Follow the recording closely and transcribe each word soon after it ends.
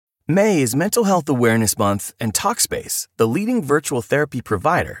May is Mental Health Awareness Month, and Talkspace, the leading virtual therapy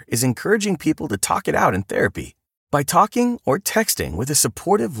provider, is encouraging people to talk it out in therapy. By talking or texting with a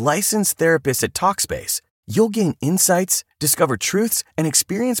supportive, licensed therapist at Talkspace, you'll gain insights, discover truths, and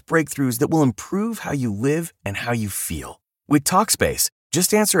experience breakthroughs that will improve how you live and how you feel. With Talkspace,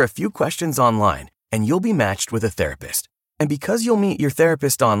 just answer a few questions online, and you'll be matched with a therapist. And because you'll meet your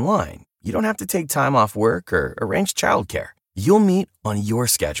therapist online, you don't have to take time off work or arrange childcare. You'll meet on your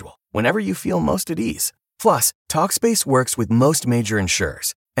schedule, whenever you feel most at ease. Plus, Talkspace works with most major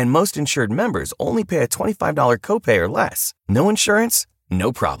insurers, and most insured members only pay a $25 copay or less. No insurance?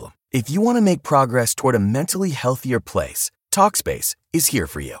 No problem. If you want to make progress toward a mentally healthier place, Talkspace is here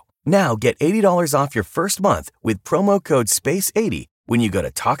for you. Now get $80 off your first month with promo code SPACE80 when you go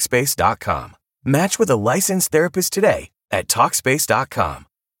to Talkspace.com. Match with a licensed therapist today at Talkspace.com.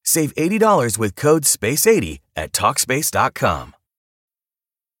 Save $80 with code SPACE80 at Talkspace.com.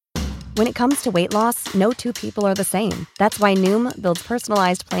 When it comes to weight loss, no two people are the same. That's why Noom builds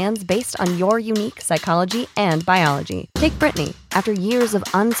personalized plans based on your unique psychology and biology. Take Brittany. After years of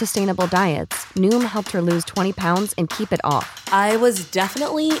unsustainable diets, Noom helped her lose 20 pounds and keep it off. I was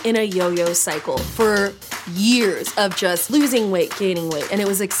definitely in a yo-yo cycle for years of just losing weight, gaining weight, and it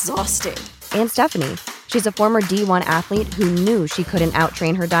was exhausting. And Stephanie. She's a former D1 athlete who knew she couldn't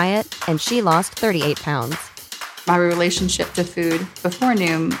outtrain her diet, and she lost 38 pounds. My relationship to food before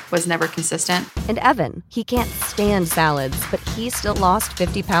Noom was never consistent. And Evan, he can't stand salads, but he still lost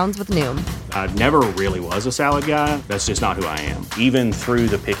 50 pounds with Noom. I never really was a salad guy. That's just not who I am. Even through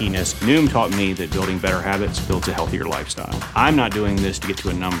the pickiness, Noom taught me that building better habits builds a healthier lifestyle. I'm not doing this to get to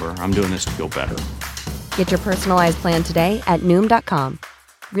a number. I'm doing this to feel better. Get your personalized plan today at Noom.com.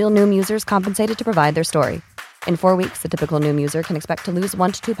 Real Noom users compensated to provide their story. In 4 weeks, the typical Noom user can expect to lose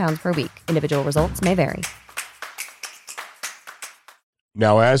 1 to 2 pounds per week. Individual results may vary.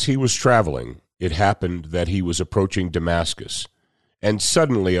 Now, as he was traveling, it happened that he was approaching Damascus, and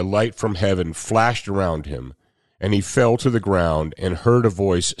suddenly a light from heaven flashed around him, and he fell to the ground and heard a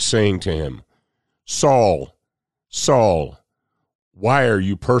voice saying to him, "Saul, Saul, why are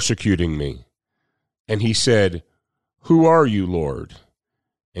you persecuting me?" And he said, "Who are you, Lord?"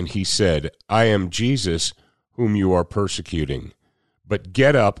 And he said, "I am Jesus, whom you are persecuting. But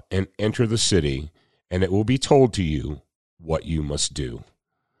get up and enter the city, and it will be told to you what you must do."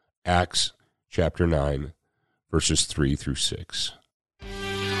 Acts chapter 9, verses 3 through 6.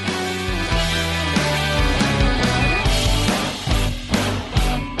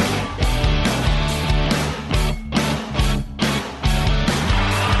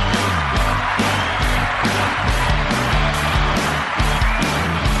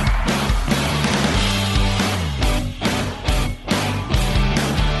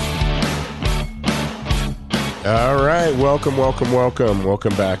 All right, welcome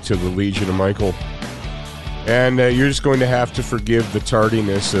back to the Legion of Michael. And you're just going to have to forgive the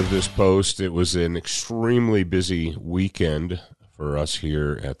tardiness of this post. It was an extremely busy weekend for us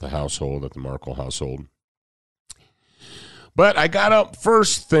here at the household, at the Markle household. But I got up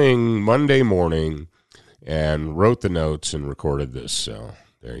first thing Monday morning and wrote the notes and recorded this. So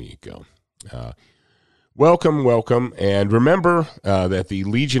there you go. Welcome, and remember that the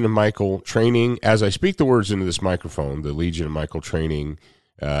Legion of Michael training, as I speak the words into this microphone, the Legion of Michael training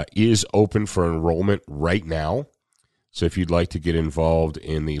is open for enrollment right now. So if you'd like to get involved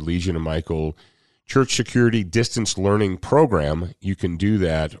in the Legion of Michael Church Security Distance Learning Program, you can do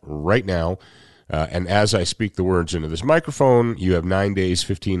that right now. And as I speak the words into this microphone, you have 9 days,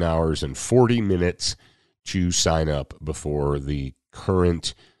 15 hours, and 40 minutes to sign up before the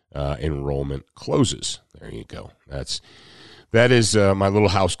current enrollment closes. There you go. That is my little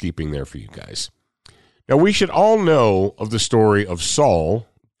housekeeping there for you guys. Now, we should all know of the story of Saul,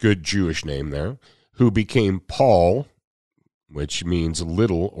 good Jewish name there, who became Paul, which means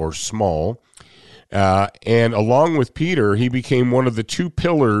little or small. And along with Peter, he became one of the two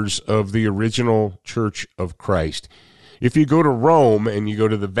pillars of the original Church of Christ. If you go to Rome and you go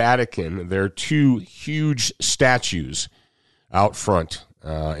to the Vatican, there are two huge statues out front,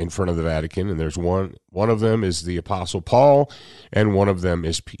 in front of the Vatican, and there's one of them is the Apostle Paul, and one of them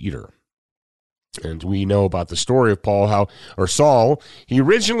is Peter. And we know about the story of Saul. He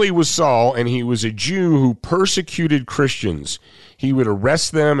originally was Saul, and he was a Jew who persecuted Christians. He would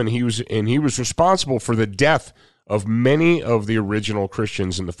arrest them, and he was responsible for the death of many of the original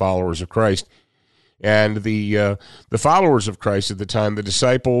Christians and the followers of Christ. And the followers of Christ at the time, the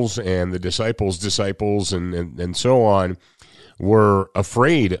disciples and the disciples' disciples and so on, were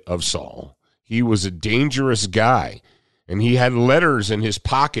afraid of Saul. He was a dangerous guy. And he had letters in his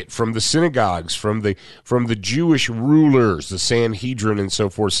pocket from the synagogues, from the Jewish rulers, the Sanhedrin and so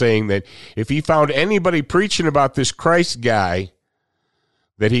forth, saying that if he found anybody preaching about this Christ guy,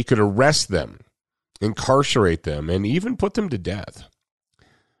 that he could arrest them, incarcerate them, and even put them to death.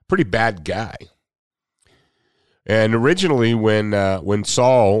 Pretty bad guy. And originally, when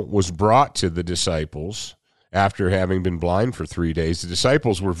Saul was brought to the disciples after having been blind for 3 days, the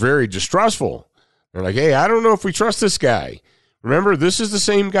disciples were very distrustful. They're like, hey, I don't know if we trust this guy. Remember, this is the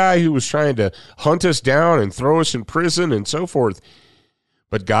same guy who was trying to hunt us down and throw us in prison and so forth.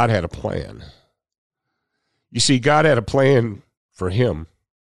 But God had a plan. You see, God had a plan for him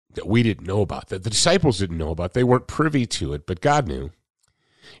that we didn't know about, that the disciples didn't know about. They weren't privy to it, but God knew.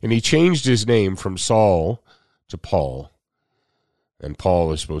 And he changed his name from Saul to Paul. And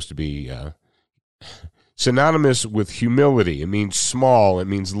Paul is supposed to be synonymous with humility. It means small. It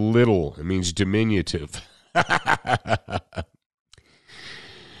means little. It means diminutive.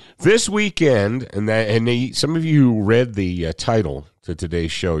 This weekend, some of you who read the title to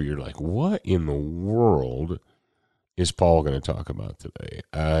today's show, you're like, what in the world is Paul going to talk about today?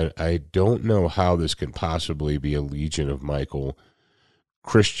 I don't know how this can possibly be a Legion of Michael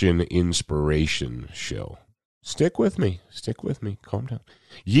Christian inspiration show. Stick with me. Calm down.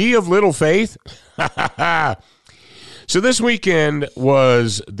 Ye of little faith. So this weekend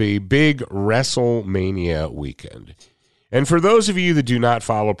was the big WrestleMania weekend. And for those of you that do not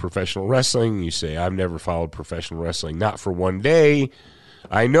follow professional wrestling, you say, I've never followed professional wrestling, not for one day.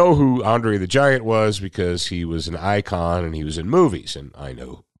 I know who Andre the Giant was because he was an icon and he was in movies. And I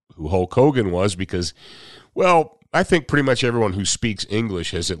know who Hulk Hogan was because, well, I think pretty much everyone who speaks English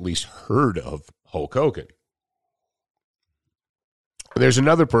has at least heard of Hulk Hogan. There's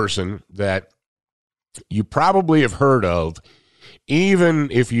another person that you probably have heard of, even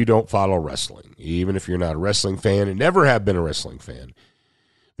if you don't follow wrestling, even if you're not a wrestling fan and never have been a wrestling fan.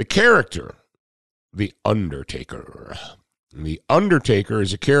 The character, The Undertaker. The Undertaker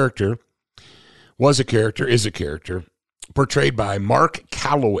is a character portrayed by Mark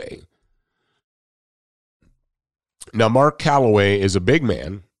Calaway. Now, Mark Calaway is a big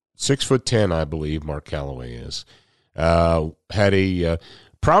man, 6'10", I believe Mark Calaway is. Had a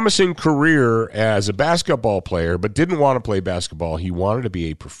promising career as a basketball player, but didn't want to play basketball. He wanted to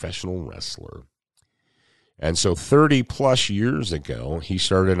be a professional wrestler. And so 30-plus years ago, he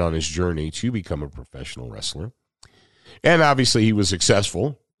started on his journey to become a professional wrestler. And obviously, he was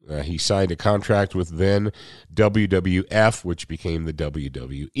successful. He signed a contract with then WWF, which became the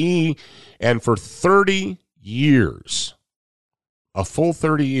WWE. And for 30 years, a full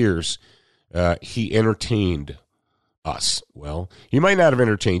 30 years, he entertained us. Well, he might not have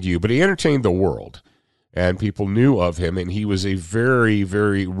entertained you, but he entertained the world. And people knew of him, and he was a very,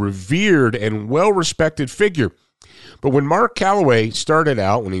 very revered and well-respected figure. But when Mark Calaway started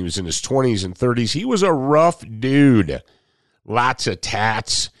out, when he was in his 20s and 30s, he was a rough dude. Lots of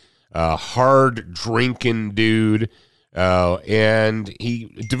tats, hard-drinking dude, and he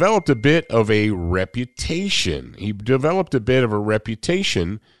developed a bit of a reputation.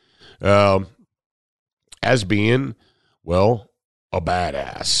 As being, well, a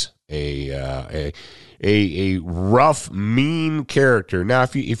badass, a rough, mean character. Now,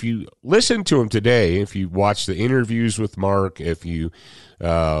 if you listen to him today, if you watch the interviews with Mark, if you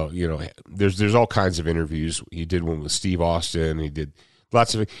there's all kinds of interviews. He did one with Steve Austin. He did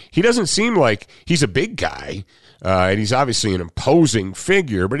lots of. He doesn't seem like he's a big guy, and he's obviously an imposing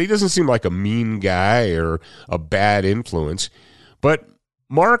figure, but he doesn't seem like a mean guy or a bad influence. But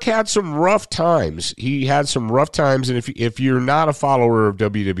Mark had some rough times. He had some rough times, and if you're not a follower of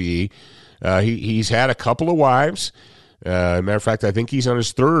WWE, he's had a couple of wives. Matter of fact, I think he's on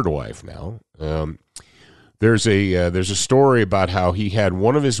his third wife now. There's a story about how he had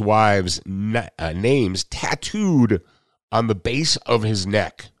one of his wives' names tattooed on the base of his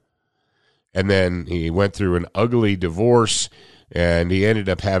neck, and then he went through an ugly divorce. And he ended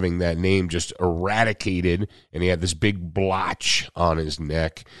up having that name just eradicated, and he had this big blotch on his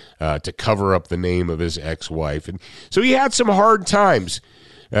neck to cover up the name of his ex-wife. And so he had some hard times.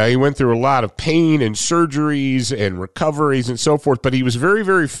 He went through a lot of pain and surgeries and recoveries and so forth, but he was very,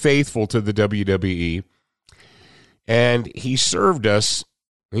 very faithful to the WWE. And he served us,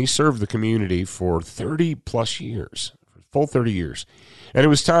 he served the community for 30-plus years, full 30 years. And it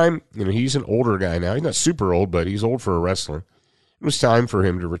was time, he's an older guy now. He's not super old, but he's old for a wrestler. It was time for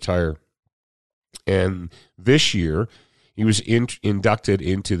him to retire. And this year, he was inducted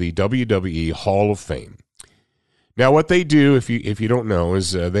into the WWE Hall of Fame. Now, what they do, if you don't know,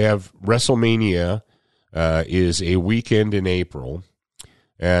 is they have WrestleMania is a weekend in April.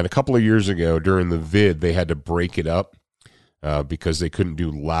 And a couple of years ago, during the vid, they had to break it up. because they couldn't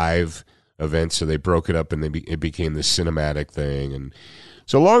do live events, so they broke it up and it became this cinematic thing. And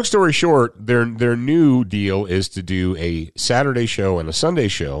so long story short, their new deal is to do a Saturday show and a Sunday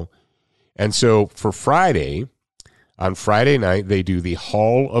show. And so for Friday, on Friday night, they do the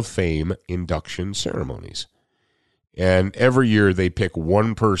Hall of Fame induction ceremonies. And every year they pick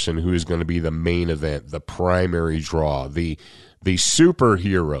one person who is going to be the main event, the primary draw, the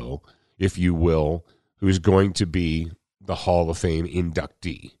superhero, if you will, who's going to be the Hall of Fame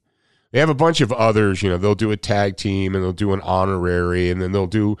inductee. They have a bunch of others, they'll do a tag team and they'll do an honorary, and then they'll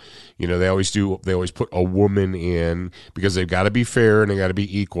do, they always put a woman in because they've got to be fair and they got to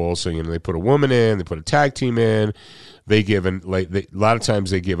be equal. So, they put a woman in, they put a tag team in. They give, a lot of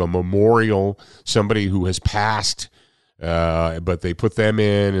times they give a memorial, somebody who has passed, but they put them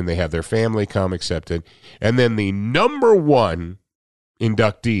in and they have their family come accept it. And then the number one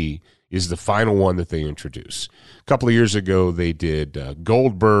inductee is the final one that they introduce. A couple of years ago, they did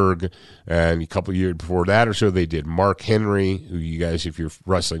Goldberg, and a couple of years before that or so, they did Mark Henry, who you guys, if you're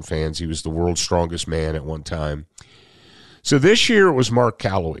wrestling fans, he was the world's strongest man at one time. So this year it was Mark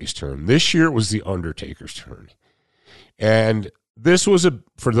Calloway's turn. This year it was The Undertaker's turn. And this was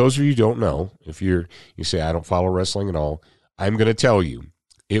for those of you who don't know, if you say, I don't follow wrestling at all, I'm going to tell you,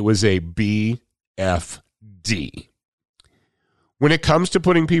 it was a BFD. When it comes to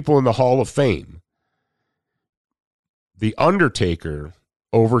putting people in the Hall of Fame, The Undertaker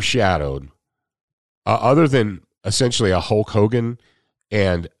overshadowed, other than essentially a Hulk Hogan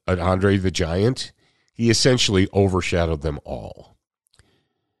and an Andre the Giant, he essentially overshadowed them all.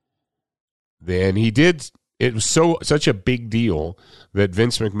 Then he did, it was such a big deal that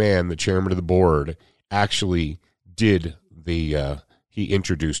Vince McMahon, the chairman of the board, actually did he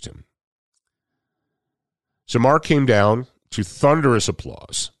introduced him. So Mark came down to thunderous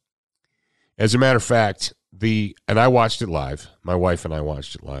applause. As a matter of fact, and I watched it live. My wife and I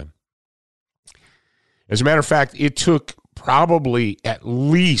watched it live. As a matter of fact, it took probably at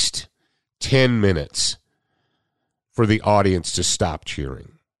least 10 minutes for the audience to stop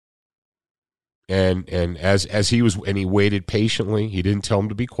cheering. And as he waited patiently, he didn't tell him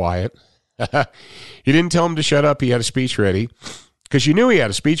to be quiet. He didn't tell him to shut up. He had a speech ready. Because you knew he had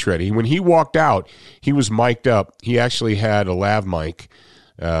a speech ready. When he walked out, he was mic'd up. He actually had a lav mic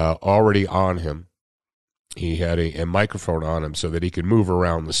already on him. He had a microphone on him so that he could move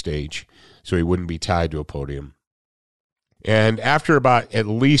around the stage so he wouldn't be tied to a podium. And after about at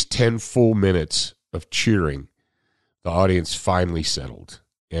least 10 full minutes of cheering, the audience finally settled.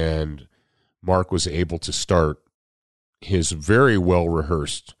 And Mark was able to start his very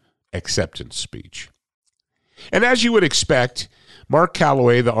well-rehearsed acceptance speech. And as you would expect, Mark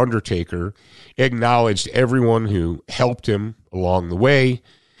Calloway, The Undertaker, acknowledged everyone who helped him along the way.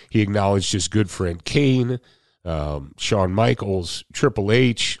 He acknowledged his good friend Kane, Shawn Michaels, Triple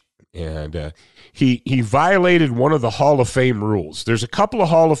H, and he violated one of the Hall of Fame rules. There's a couple of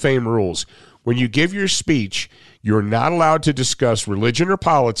Hall of Fame rules. When you give your speech, you're not allowed to discuss religion or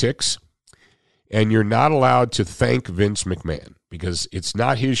politics, and you're not allowed to thank Vince McMahon because it's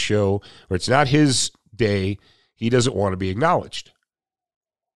not his show or it's not his day. He doesn't want to be acknowledged.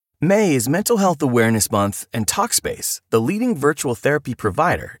 May is Mental Health Awareness Month, and Talkspace, the leading virtual therapy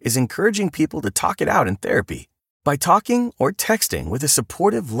provider, is encouraging people to talk it out in therapy. By talking or texting with a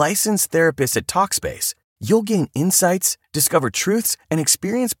supportive licensed therapist at Talkspace, you'll gain insights, discover truths, and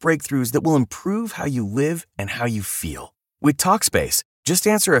experience breakthroughs that will improve how you live and how you feel. With Talkspace, just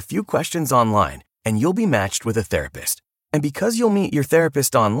answer a few questions online, and you'll be matched with a therapist. And because you'll meet your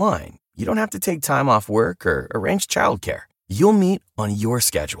therapist online, you don't have to take time off work or arrange childcare. You'll meet on your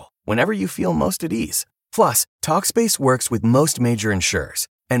schedule, whenever you feel most at ease. Plus, Talkspace works with most major insurers,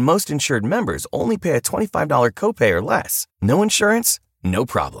 and most insured members only pay a $25 copay or less. No insurance? No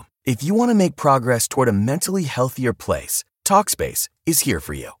problem. If you want to make progress toward a mentally healthier place, Talkspace is here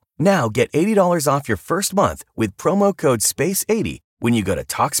for you. Now get $80 off your first month with promo code SPACE80 when you go to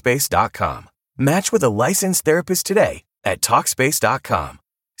Talkspace.com. Match with a licensed therapist today at Talkspace.com.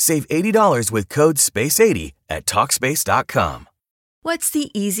 Save $80 with code SPACE80 at Talkspace.com. What's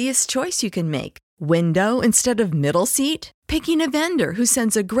the easiest choice you can make? Window instead of middle seat? Picking a vendor who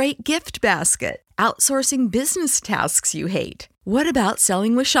sends a great gift basket? Outsourcing business tasks you hate? What about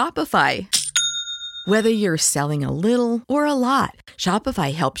selling with Shopify? Whether you're selling a little or a lot,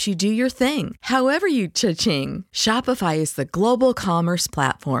 Shopify helps you do your thing, however you cha-ching. Shopify is the global commerce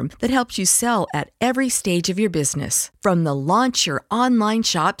platform that helps you sell at every stage of your business. From the launch your online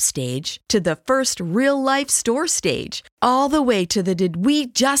shop stage to the first real-life store stage, all the way to the "did we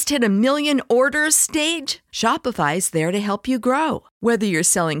just hit a million orders" stage? Shopify's there to help you grow. Whether you're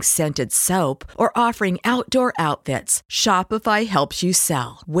selling scented soap or offering outdoor outfits, Shopify helps you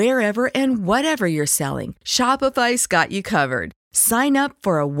sell. Wherever and whatever you're selling, Shopify's got you covered. Sign up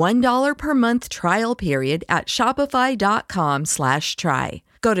for a $1 per month trial period at shopify.com/try.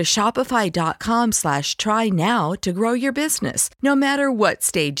 Go to shopify.com/try now to grow your business, no matter what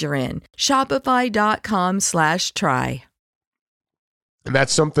stage you're in. Shopify.com/try. And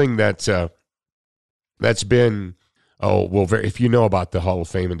that's something that's been, if you know about the Hall of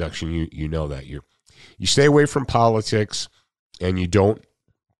Fame induction, you know that you stay away from politics, and you don't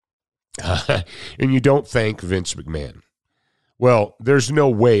thank Vince McMahon. Well, there's no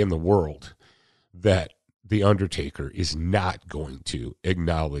way in the world that The Undertaker is not going to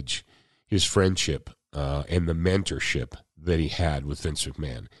acknowledge his friendship and the mentorship that he had with Vince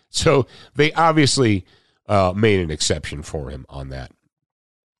McMahon. So they obviously made an exception for him on that.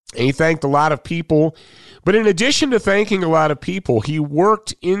 And he thanked a lot of people. But in addition to thanking a lot of people, he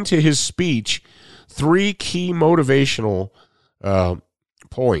worked into his speech 3 key motivational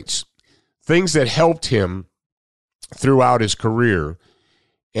points, things that helped him throughout his career.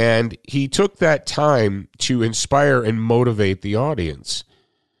 And he took that time to inspire and motivate the audience,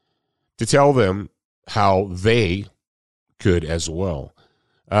 to tell them how they could as well.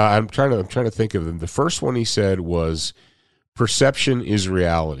 I'm trying to think of them. The first one he said was, "Perception is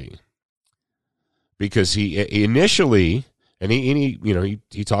reality," because he initially, and he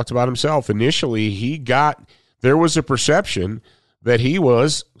talked about himself. Initially, there was a perception that he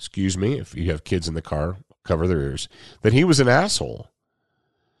was, excuse me, if you have kids in the car, cover their ears, that he was an asshole.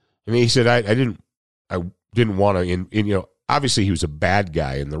 And he said, I didn't want to, obviously he was a bad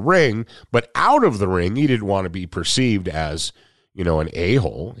guy in the ring, but out of the ring, he didn't want to be perceived as, an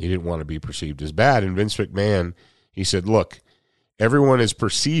a-hole. He didn't want to be perceived as bad. And Vince McMahon, he said, look, everyone is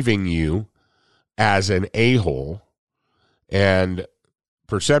perceiving you as an a-hole, and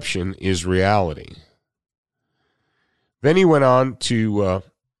perception is reality. Then he went on to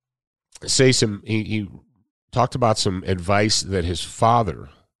say he talked about some advice that his father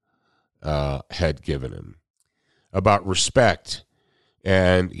had given him about respect,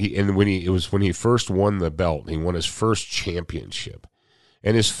 and when he first won the belt, he won his first championship,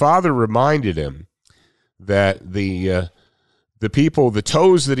 and his father reminded him that the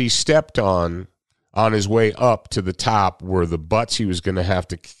toes that he stepped on his way up to the top were the butts he was going to have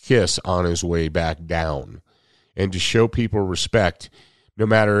to kiss on his way back down, and to show people respect. No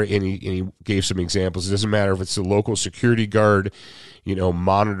matter, and he gave some examples. It doesn't matter if it's the local security guard,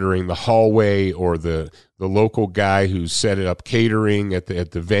 monitoring the hallway, or the local guy who set it up catering at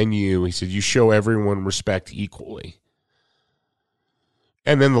the venue. He said, you show everyone respect equally.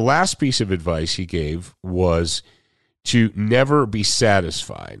 And then the last piece of advice he gave was to never be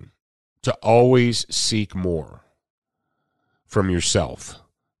satisfied, to always seek more from yourself.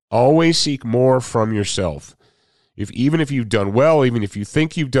 Always seek more from yourself. Even if you've done well, even if you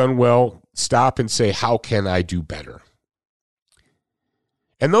think you've done well, stop and say, how can I do better?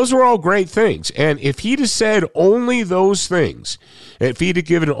 And those are all great things. And if he'd have said only those things, if he'd have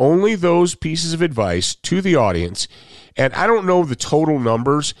given only those pieces of advice to the audience, and I don't know the total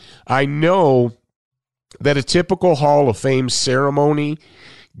numbers, I know that a typical Hall of Fame ceremony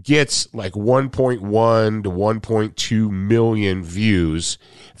gets like 1.1 to 1.2 million views.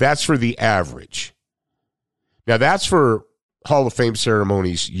 That's for the average. Now, that's for Hall of Fame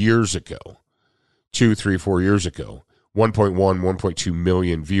ceremonies years ago, 2, 3, 4 years ago, 1.1, 1.2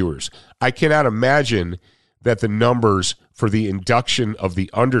 million viewers. I cannot imagine that the numbers for the induction of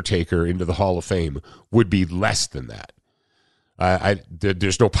The Undertaker into the Hall of Fame would be less than that.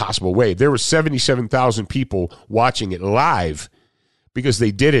 There's no possible way. There were 77,000 people watching it live because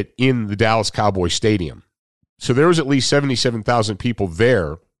they did it in the Dallas Cowboys Stadium. So there was at least 77,000 people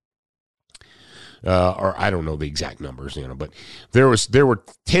there. Or I don't know the exact numbers, but there were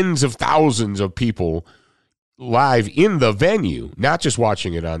tens of thousands of people live in the venue, not just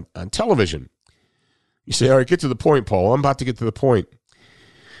watching it on television. You say, all right, get to the point, Paul. I'm about to get to the point.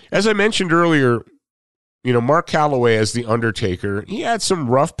 As I mentioned earlier, Mark Calloway as The Undertaker, he had some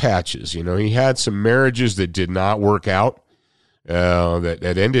rough patches. He had some marriages that did not work out,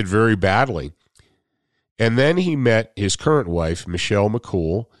 that ended very badly. And then he met his current wife, Michelle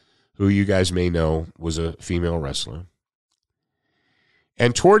McCool, who you guys may know was a female wrestler.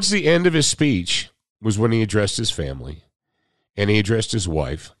 And towards the end of his speech was when he addressed his family and he addressed his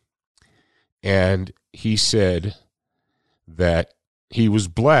wife. And he said that he was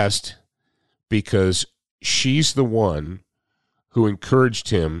blessed because she's the one who encouraged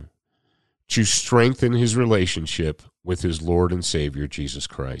him to strengthen his relationship with his Lord and Savior, Jesus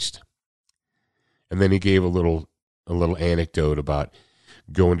Christ. And then he gave a little anecdote about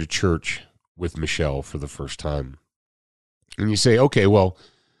going to church with Michelle for the first time. And you say, okay, well,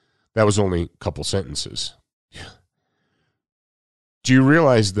 that was only a couple sentences. Do you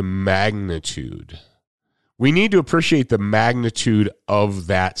realize the magnitude? We need to appreciate the magnitude of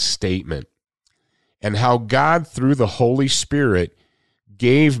that statement and how God, through the Holy Spirit,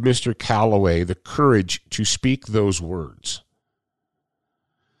 gave Mr. Calloway the courage to speak those words.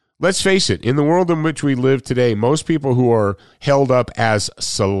 Let's face it, in the world in which we live today, most people who are held up as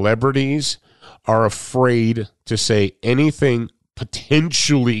celebrities are afraid to say anything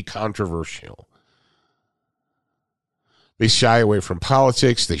potentially controversial. They shy away from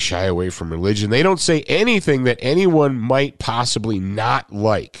politics. They shy away from religion. They don't say anything that anyone might possibly not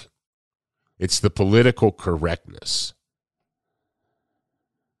like. It's the political correctness.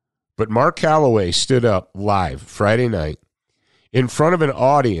 But Mark Calloway stood up live Friday night in front of an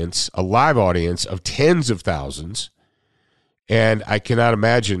audience, a live audience of tens of thousands. And I cannot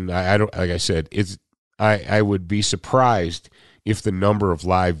imagine, I don't, like I said, I would be surprised if the number of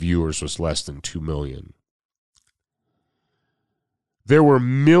live viewers was less than 2 million. There were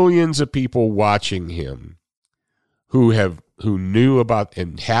millions of people watching him who knew about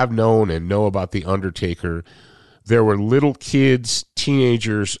and have known and know about The Undertaker. There were little kids,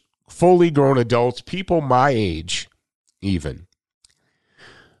 teenagers, fully grown adults, people my age even,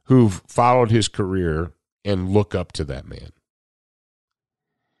 who've followed his career and look up to that man.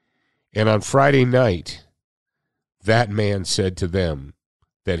 And on Friday night, that man said to them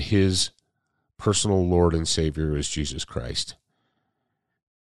that his personal Lord and Savior is Jesus Christ.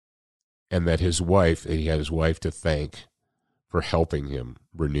 And that he had his wife to thank for helping him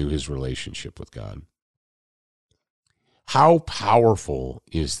renew his relationship with God. How powerful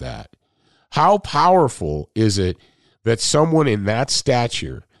is that? How powerful is it that someone in that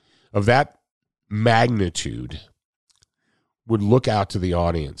stature, of that magnitude, would look out to the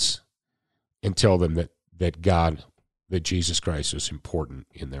audience and tell them that Jesus Christ is important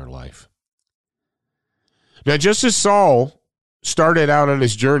in their life? Now, just as Saul started out on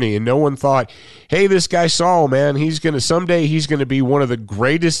his journey and no one thought, hey, this guy Saul, man, someday he's going to be one of the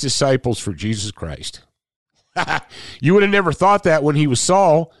greatest disciples for Jesus Christ. You would have never thought that when he was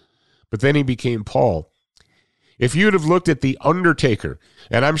Saul, but then he became Paul. If you'd have looked at The Undertaker,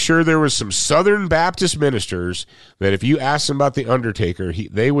 and I'm sure there was some Southern Baptist ministers that if you asked them about The Undertaker,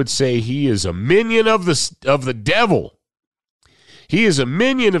 they would say he is a minion of the devil. He is a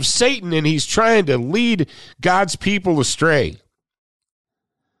minion of Satan, and he's trying to lead God's people astray.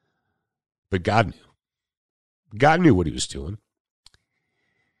 But God knew. God knew what he was doing.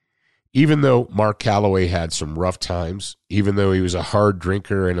 Even though Mark Calloway had some rough times, even though he was a hard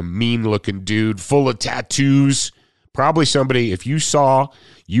drinker and a mean-looking dude full of tattoos, probably somebody, if you saw,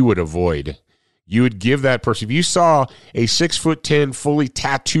 you would avoid. You would give that person, if you saw a 6'10", fully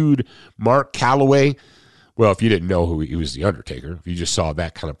tattooed Mark Calloway, well, if you didn't know who he was, The Undertaker, if you just saw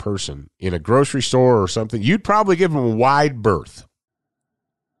that kind of person in a grocery store or something, you'd probably give him a wide berth.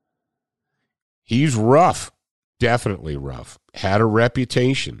 He's rough, definitely rough, had a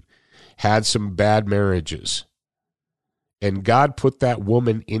reputation, had some bad marriages. And God put that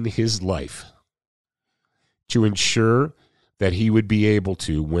woman in his life to ensure that he would be able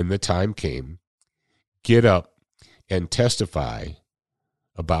to, when the time came, get up and testify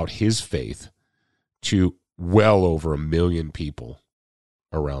about his faith to well over 1 million people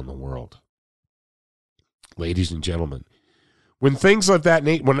around the world. Ladies and gentlemen, when things like that,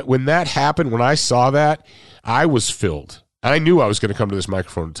 when that happened, when I saw that, I was filled. I knew I was going to come to this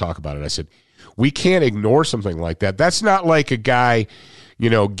microphone to talk about it. I said, we can't ignore something like that. That's not like a guy,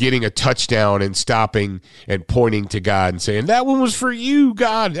 getting a touchdown and stopping and pointing to God and saying, that one was for you,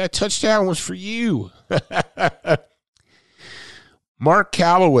 God. That touchdown was for you. Mark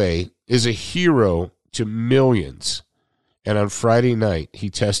Calloway is a hero to millions. And on Friday night,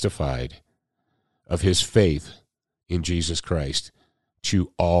 he testified of his faith in Jesus Christ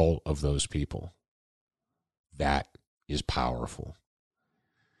to all of those people. That is powerful.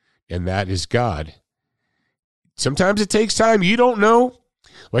 And that is God. Sometimes it takes time. You don't know.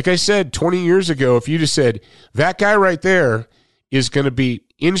 Like I said, 20 years ago, if you just said, that guy right there is going to be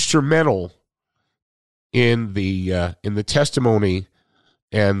instrumental in the testimony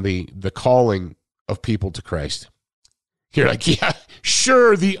and the calling of people to Christ. You're like, yeah,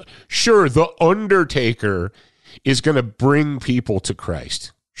 sure, the Undertaker is going to bring people to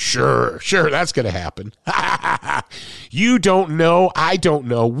Christ. Sure, that's going to happen. You don't know, I don't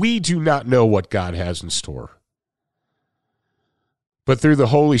know, we do not know what God has in store. But through the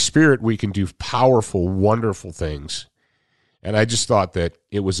Holy Spirit, we can do powerful, wonderful things. And I just thought that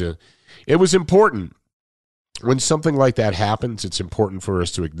it was important. When something like that happens, it's important for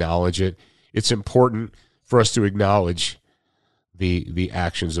us to acknowledge it. It's important for us to acknowledge the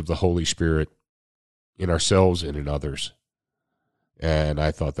actions of the Holy Spirit in ourselves and in others. And I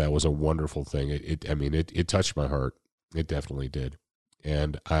thought that was a wonderful thing. It touched my heart. It definitely did.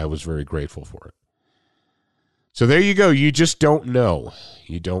 And I was very grateful for it. So there you go. You just don't know.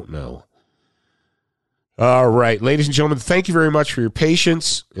 You don't know. All right, ladies and gentlemen, thank you very much for your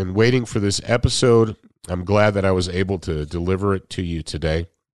patience and waiting for this episode. I'm glad that I was able to deliver it to you today.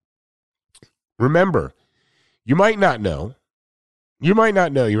 Remember, you might not know. You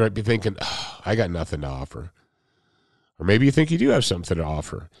might be thinking, I got nothing to offer. Or maybe you think you do have something to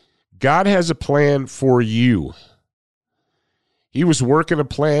offer. God has a plan for you. He was working a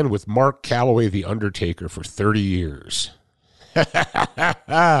plan with Mark Calloway, the Undertaker, for 30 years.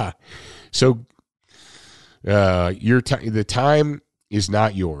 So the time is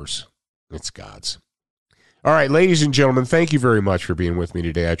not yours. It's God's. All right, ladies and gentlemen, thank you very much for being with me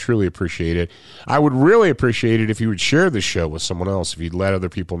today. I truly appreciate it. I would really appreciate it if you would share this show with someone else, if you'd let other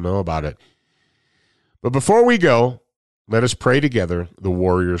people know about it. But before we go, let us pray together the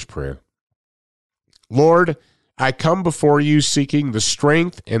Warrior's Prayer. Lord, I come before you seeking the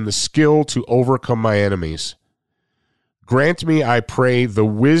strength and the skill to overcome my enemies. Grant me, I pray, the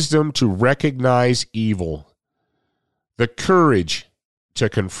wisdom to recognize evil, the courage to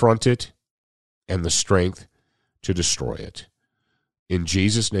confront it, and the strength to destroy it. In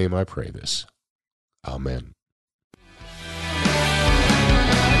Jesus' name I pray this. Amen.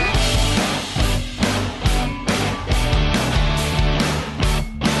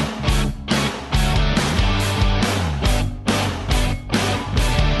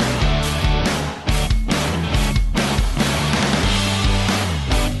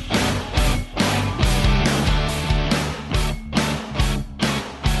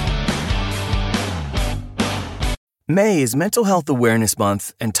 May is Mental Health Awareness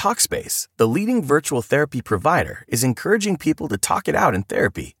Month, and Talkspace, the leading virtual therapy provider, is encouraging people to talk it out in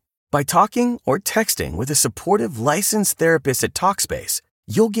therapy. By talking or texting with a supportive, licensed therapist at Talkspace,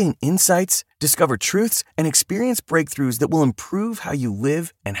 you'll gain insights, discover truths, and experience breakthroughs that will improve how you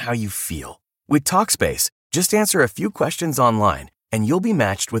live and how you feel. With Talkspace, just answer a few questions online, and you'll be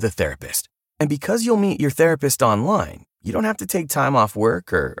matched with a therapist. And because you'll meet your therapist online, you don't have to take time off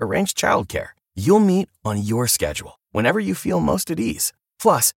work or arrange childcare. You'll meet on your schedule, whenever you feel most at ease.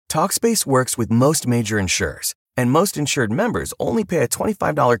 Plus, Talkspace works with most major insurers, and most insured members only pay a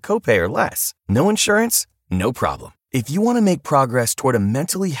 $25 copay or less. No insurance? No problem. If you want to make progress toward a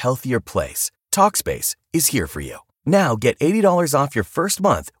mentally healthier place, Talkspace is here for you. Now get $80 off your first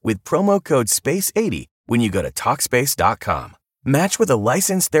month with promo code SPACE80 when you go to Talkspace.com. Match with a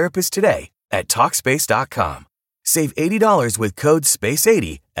licensed therapist today at Talkspace.com. Save $80 with code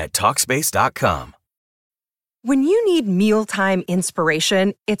SPACE80 at Talkspace.com. When you need mealtime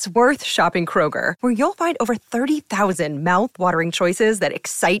inspiration, it's worth shopping Kroger, where you'll find over 30,000 mouth-watering choices that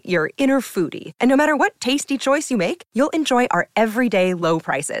excite your inner foodie. And no matter what tasty choice you make, you'll enjoy our everyday low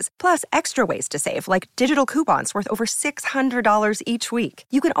prices, plus extra ways to save, like digital coupons worth over $600 each week.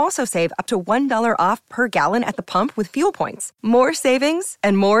 You can also save up to $1 off per gallon at the pump with fuel points. More savings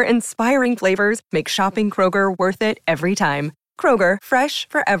and more inspiring flavors make shopping Kroger worth it every time. Kroger, fresh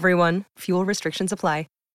for everyone. Fuel restrictions apply.